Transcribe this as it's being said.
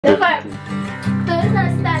Давай, кто из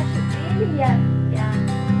нас старше, ты или я? Я.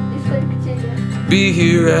 И сколько тебе? Be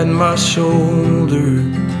here at my shoulder,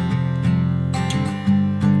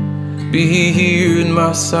 be here in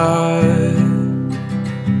my side,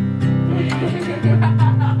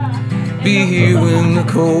 be here when the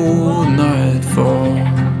cold night falls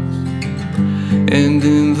and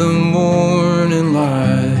in the morning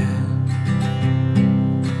light,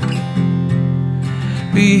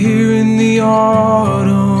 be here in the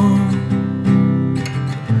autumn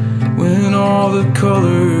when all the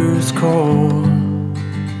colors call,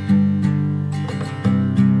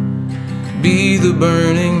 be the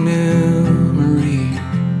burning memory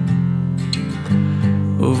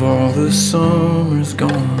of all the summers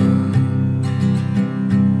gone.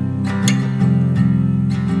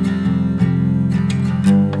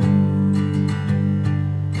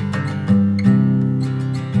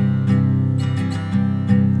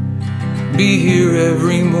 Be here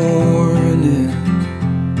every morning,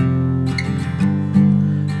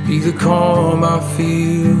 be the calm I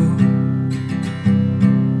feel,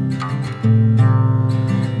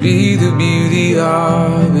 be the beauty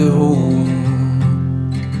I behold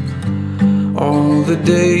all the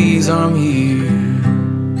days I'm here.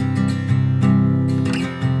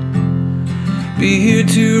 Be here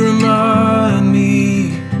to remind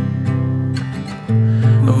me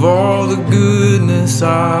of all the goodness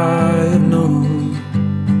I have known.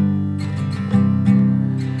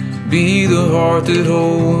 Be the heart that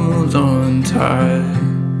holds on tight,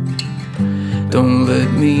 don't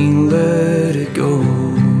let me let it go.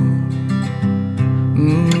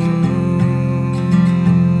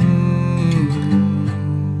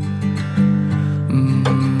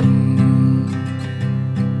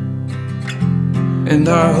 And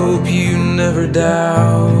I hope you never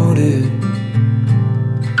doubt it,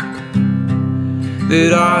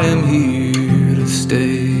 that I am here to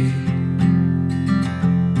stay,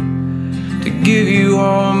 to give you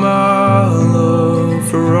all my